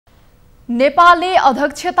नेपालले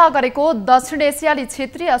अध्यक्षता गरेको दक्षिण एसियाली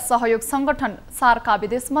क्षेत्रीय सहयोग संगठन सार्कका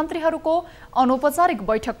विदेश मन्त्रीहरूको अनौपचारिक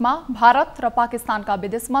बैठकमा भारत र पाकिस्तानका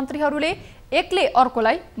विदेश मन्त्रीहरूले एकले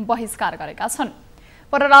अर्कोलाई बहिष्कार गरेका छन्।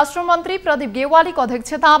 परराष्ट्र मन्त्री प्रदीप गेवालीको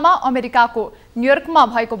अध्यक्षतामा अमेरिकाको न्युयोर्कमा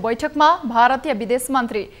भएको बैठकमा भारतीय विदेश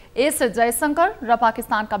मन्त्री एस जयशंकर र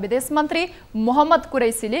पाकिस्तानका विदेश मन्त्री मोहम्मद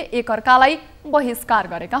कुरैशीले एकअर्कालाई बहिष्कार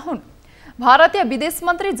गरेका हुन्। भारतीय विदेश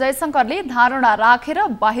मन्त्री जयशंकरले धारणा राखेर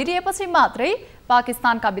बाहिरिएपछि मात्रै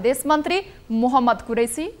पाकिस्तानका विदेश मन्त्री मोहम्मद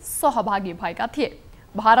कुरैशी सहभागी भएका थिए।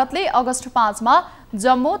 भारतले अगस्त 5 मा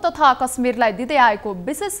जम्मू तथा कश्मीरलाई दिँदै आएको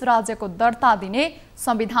विशेष राज्यको दर्ता दिने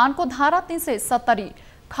संविधानको धारा 370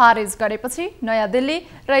 खारेज गरेपछि नयाँ दिल्ली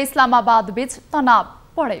र इस्लामाबाद बीच तनाव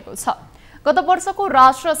बढेको छ। गत वर्षको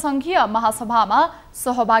राष्ट्रसङ्घीय महासभामा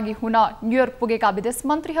सहभागी हुन न्युयोर्क पुगेका विदेश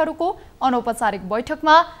मन्त्रीहरूको अनौपचारिक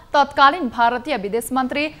बैठकमा तत्कालीन भारतीय विदेश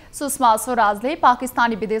मन्त्री सुषमा स्वराजले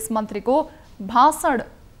पाकिस्तानी विदेश मन्त्रीको भाषण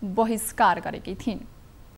बहिष्कार गरेकी थिइन्।